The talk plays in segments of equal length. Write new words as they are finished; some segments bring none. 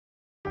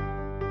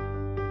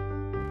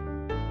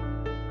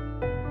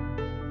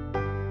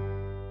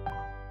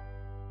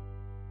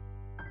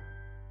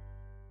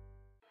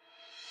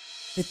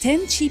The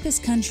 10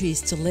 cheapest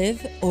countries to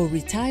live or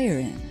retire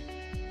in.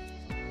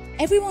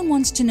 Everyone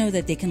wants to know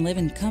that they can live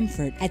in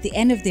comfort at the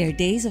end of their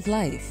days of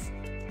life.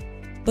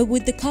 But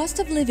with the cost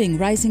of living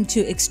rising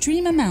to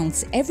extreme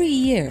amounts every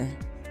year,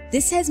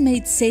 this has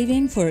made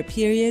saving for a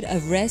period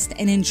of rest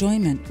and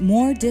enjoyment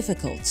more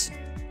difficult.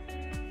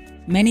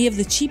 Many of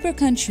the cheaper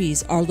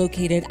countries are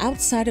located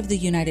outside of the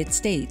United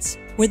States,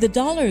 where the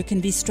dollar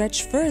can be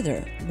stretched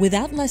further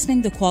without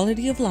lessening the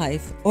quality of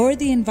life or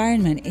the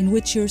environment in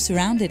which you're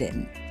surrounded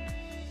in.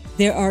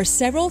 There are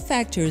several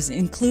factors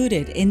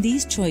included in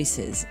these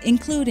choices,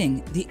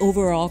 including the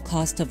overall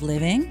cost of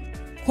living,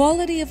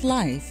 quality of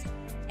life,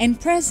 and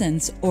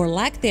presence or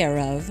lack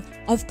thereof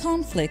of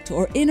conflict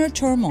or inner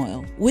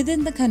turmoil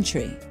within the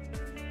country.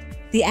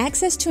 The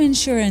access to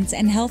insurance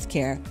and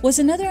healthcare was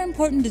another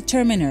important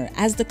determiner,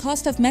 as the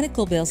cost of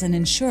medical bills and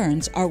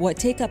insurance are what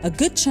take up a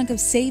good chunk of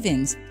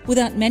savings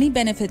without many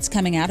benefits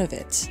coming out of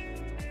it.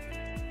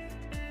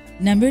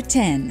 Number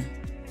 10.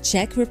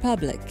 Czech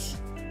Republic.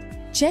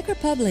 Czech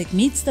Republic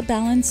meets the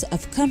balance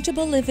of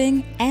comfortable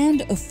living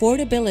and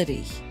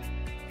affordability.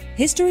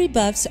 History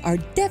buffs are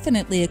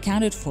definitely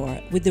accounted for,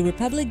 with the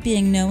Republic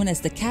being known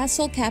as the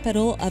castle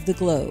capital of the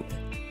globe.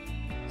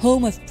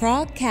 Home of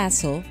Prague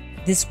Castle,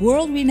 this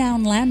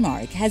world-renowned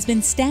landmark has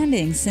been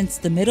standing since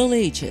the Middle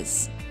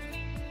Ages.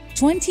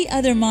 20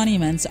 other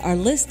monuments are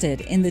listed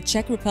in the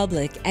Czech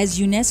Republic as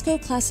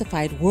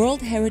UNESCO-classified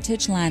World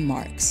Heritage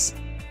Landmarks.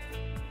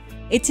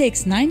 It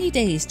takes 90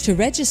 days to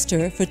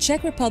register for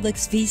Czech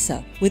Republic's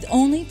visa with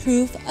only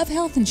proof of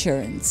health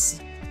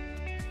insurance.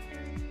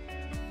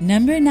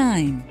 Number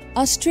 9.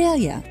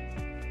 Australia.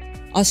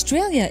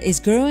 Australia is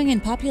growing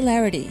in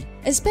popularity,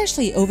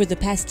 especially over the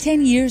past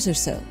 10 years or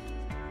so.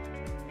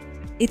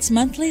 Its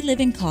monthly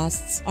living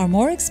costs are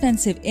more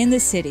expensive in the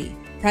city,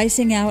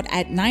 pricing out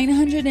at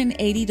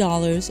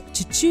 $980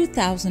 to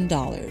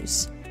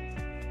 $2,000.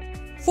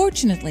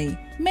 Fortunately,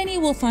 many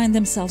will find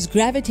themselves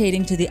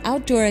gravitating to the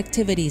outdoor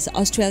activities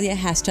Australia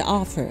has to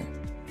offer.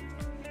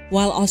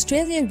 While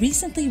Australia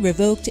recently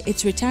revoked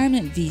its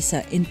retirement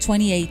visa in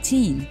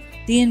 2018,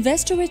 the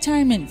investor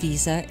retirement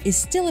visa is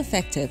still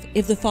effective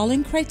if the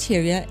following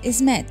criteria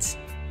is met: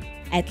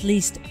 at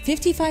least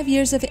 55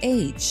 years of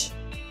age,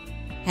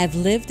 have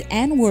lived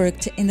and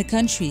worked in the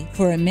country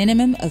for a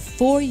minimum of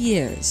 4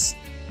 years,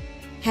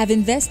 have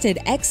invested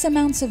X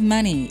amounts of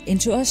money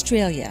into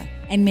Australia,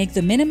 and make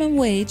the minimum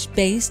wage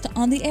based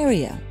on the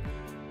area.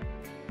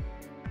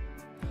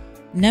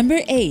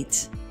 Number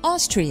 8.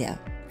 Austria.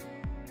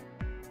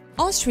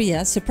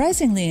 Austria,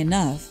 surprisingly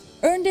enough,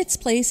 earned its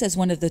place as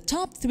one of the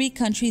top 3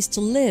 countries to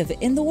live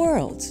in the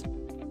world.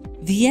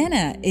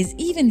 Vienna is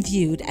even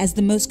viewed as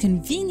the most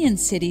convenient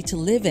city to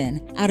live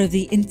in out of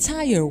the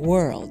entire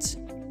world.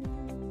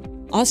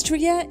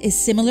 Austria is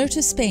similar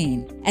to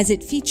Spain, as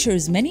it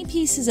features many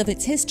pieces of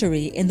its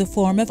history in the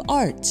form of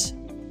art.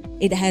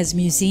 It has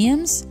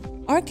museums,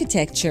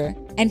 architecture,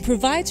 and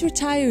provides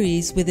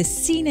retirees with a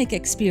scenic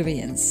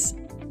experience.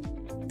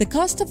 The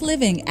cost of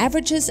living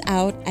averages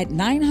out at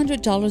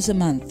 $900 a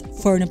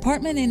month for an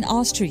apartment in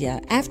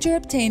Austria after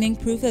obtaining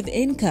proof of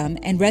income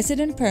and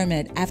resident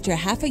permit after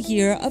half a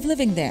year of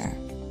living there.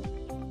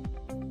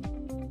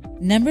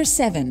 Number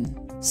 7.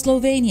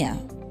 Slovenia.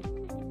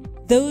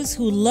 Those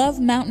who love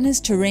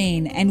mountainous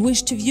terrain and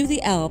wish to view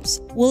the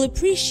Alps will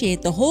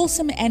appreciate the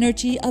wholesome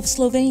energy of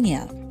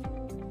Slovenia.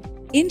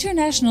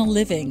 International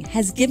living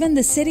has given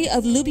the city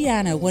of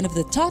Ljubljana one of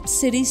the top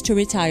cities to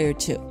retire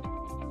to.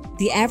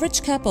 The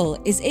average couple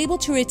is able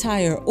to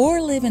retire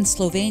or live in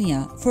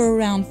Slovenia for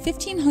around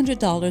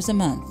 $1,500 a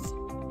month.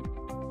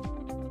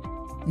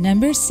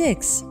 Number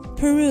 6.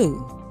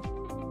 Peru.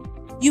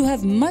 You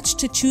have much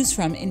to choose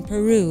from in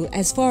Peru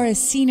as far as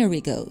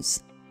scenery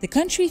goes. The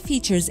country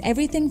features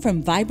everything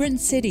from vibrant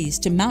cities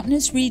to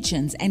mountainous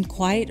regions and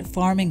quiet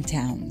farming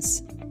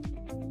towns.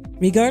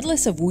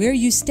 Regardless of where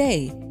you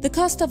stay, the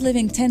cost of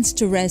living tends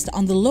to rest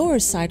on the lower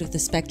side of the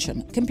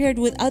spectrum compared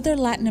with other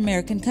Latin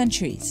American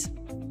countries.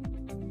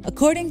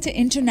 According to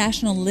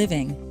International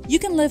Living, you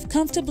can live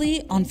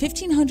comfortably on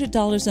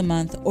 $1,500 a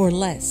month or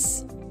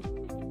less.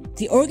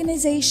 The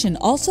organization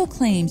also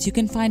claims you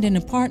can find an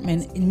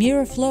apartment in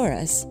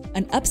Miraflores,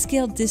 an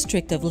upscale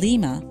district of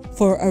Lima,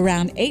 for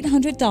around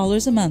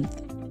 $800 a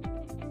month.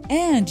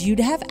 And you'd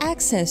have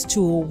access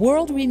to a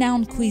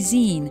world-renowned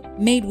cuisine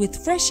made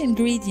with fresh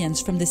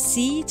ingredients from the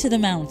sea to the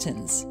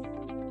mountains.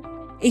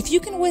 If you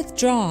can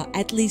withdraw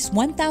at least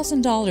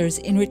 $1,000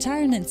 in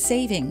retirement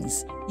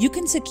savings, you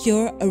can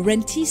secure a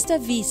rentista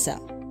visa.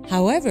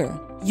 However,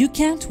 you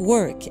can't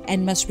work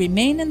and must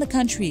remain in the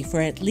country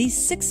for at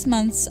least 6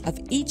 months of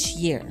each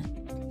year.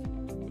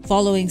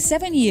 Following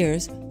 7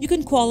 years, you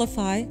can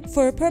qualify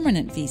for a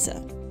permanent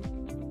visa.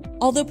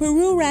 Although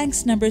Peru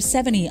ranks number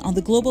 70 on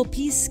the Global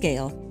Peace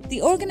Scale,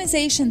 the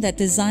organization that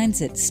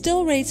designs it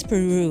still rates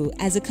Peru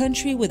as a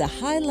country with a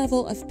high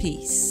level of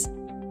peace.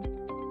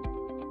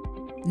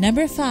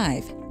 Number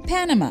 5.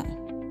 Panama.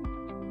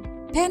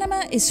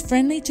 Panama is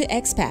friendly to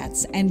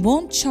expats and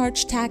won't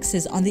charge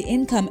taxes on the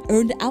income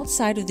earned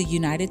outside of the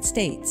United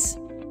States.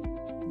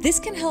 This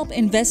can help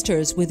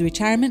investors with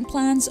retirement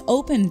plans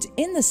opened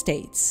in the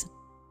States.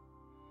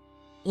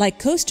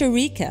 Like Costa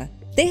Rica,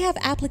 they have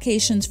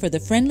applications for the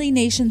Friendly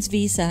Nations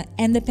Visa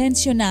and the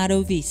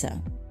Pensionado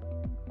Visa.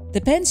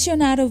 The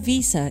Pensionado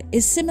Visa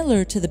is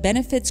similar to the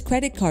benefits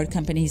credit card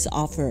companies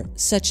offer,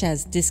 such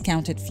as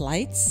discounted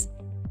flights,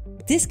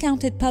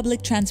 discounted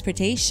public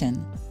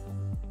transportation,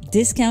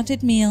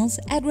 discounted meals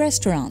at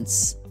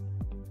restaurants.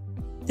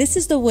 This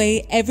is the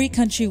way every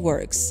country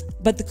works,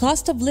 but the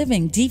cost of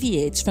living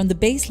deviates from the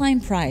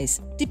baseline price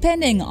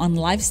depending on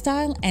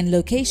lifestyle and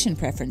location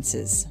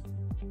preferences.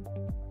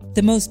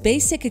 The most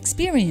basic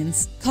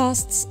experience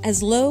costs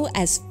as low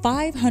as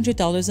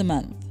 $500 a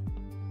month.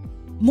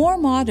 More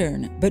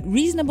modern but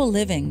reasonable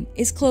living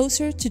is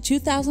closer to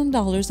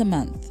 $2,000 a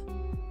month.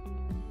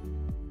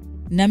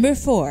 Number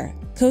 4.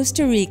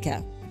 Costa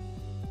Rica.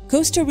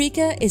 Costa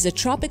Rica is a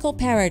tropical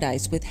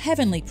paradise with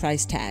heavenly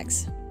price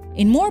tags.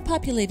 In more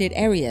populated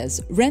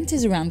areas, rent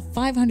is around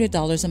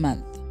 $500 a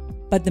month,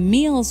 but the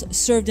meals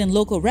served in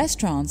local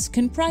restaurants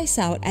can price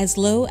out as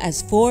low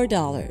as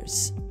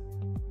 $4.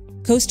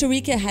 Costa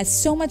Rica has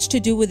so much to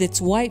do with its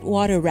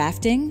whitewater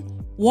rafting,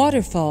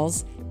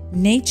 waterfalls,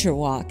 nature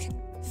walk,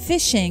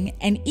 fishing,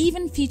 and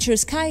even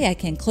features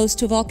kayaking close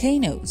to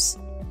volcanoes.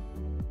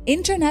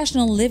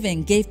 International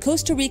Living gave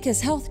Costa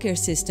Rica's healthcare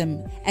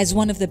system as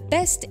one of the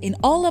best in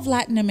all of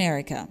Latin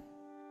America.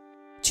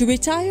 To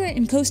retire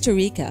in Costa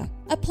Rica,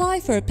 apply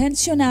for a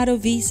Pensionado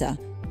Visa,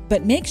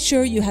 but make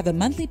sure you have a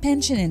monthly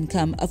pension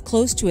income of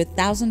close to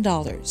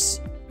 $1,000.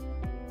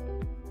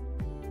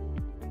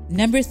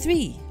 Number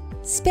 3.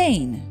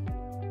 Spain.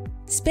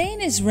 Spain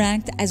is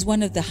ranked as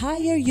one of the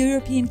higher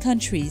European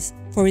countries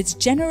for its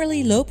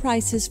generally low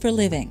prices for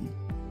living.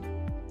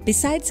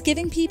 Besides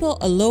giving people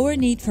a lower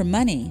need for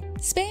money,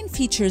 Spain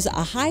features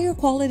a higher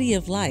quality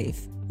of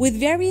life with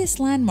various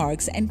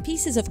landmarks and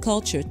pieces of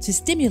culture to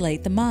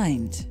stimulate the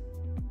mind.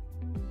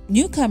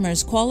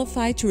 Newcomers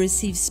qualify to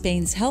receive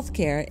Spain's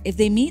healthcare if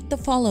they meet the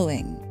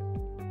following: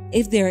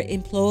 if they're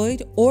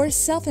employed or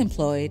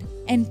self-employed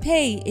and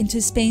pay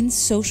into Spain's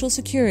Social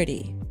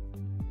Security,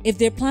 if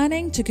they're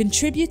planning to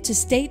contribute to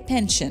state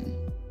pension,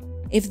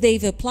 if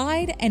they've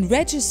applied and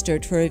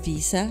registered for a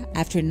visa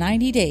after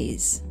 90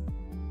 days.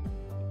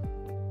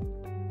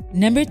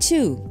 Number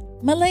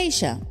 2.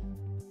 Malaysia.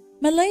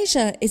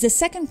 Malaysia is a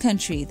second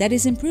country that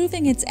is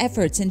improving its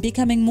efforts in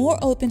becoming more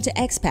open to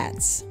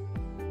expats.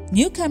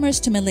 Newcomers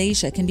to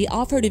Malaysia can be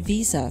offered a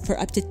visa for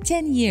up to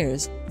 10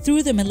 years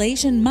through the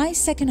Malaysian My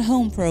Second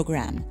Home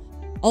program,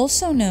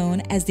 also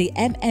known as the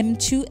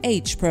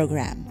MM2H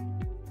program.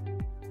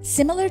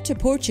 Similar to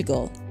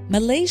Portugal,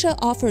 Malaysia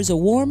offers a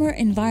warmer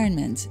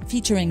environment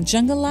featuring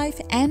jungle life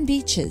and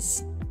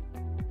beaches.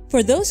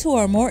 For those who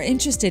are more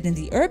interested in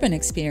the urban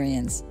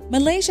experience,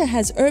 Malaysia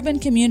has urban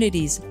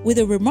communities with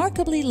a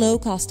remarkably low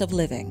cost of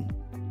living.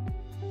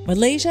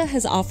 Malaysia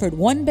has offered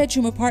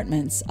one-bedroom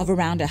apartments of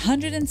around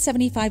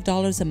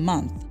 $175 a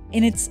month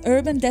in its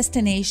urban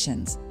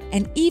destinations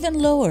and even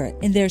lower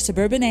in their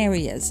suburban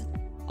areas,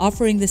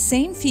 offering the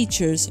same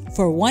features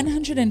for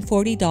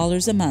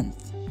 $140 a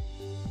month.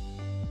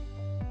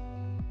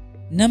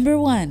 Number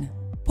 1.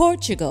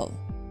 Portugal.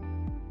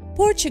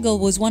 Portugal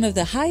was one of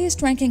the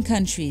highest-ranking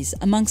countries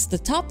amongst the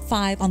top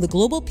 5 on the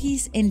Global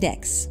Peace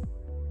Index.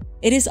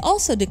 It is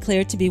also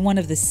declared to be one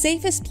of the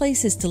safest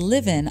places to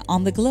live in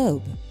on the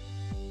globe.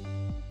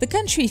 The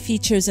country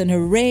features an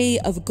array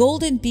of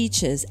golden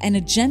beaches and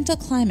a gentle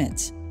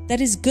climate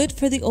that is good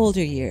for the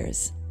older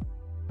years.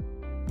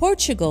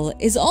 Portugal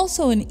is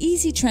also an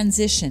easy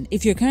transition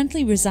if you're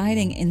currently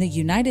residing in the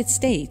United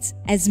States,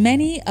 as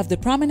many of the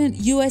prominent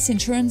U.S.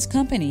 insurance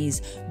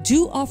companies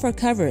do offer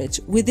coverage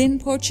within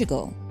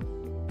Portugal.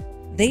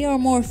 They are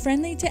more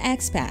friendly to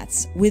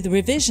expats, with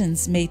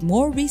revisions made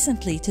more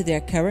recently to their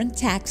current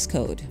tax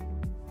code.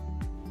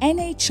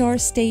 NHR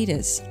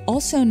status,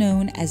 also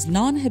known as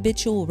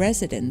non-habitual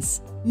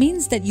residence,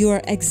 means that you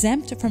are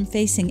exempt from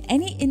facing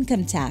any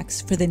income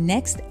tax for the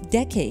next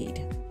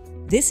decade.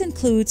 This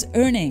includes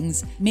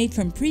earnings made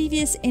from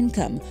previous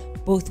income,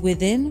 both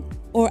within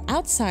or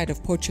outside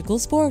of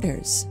Portugal's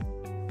borders.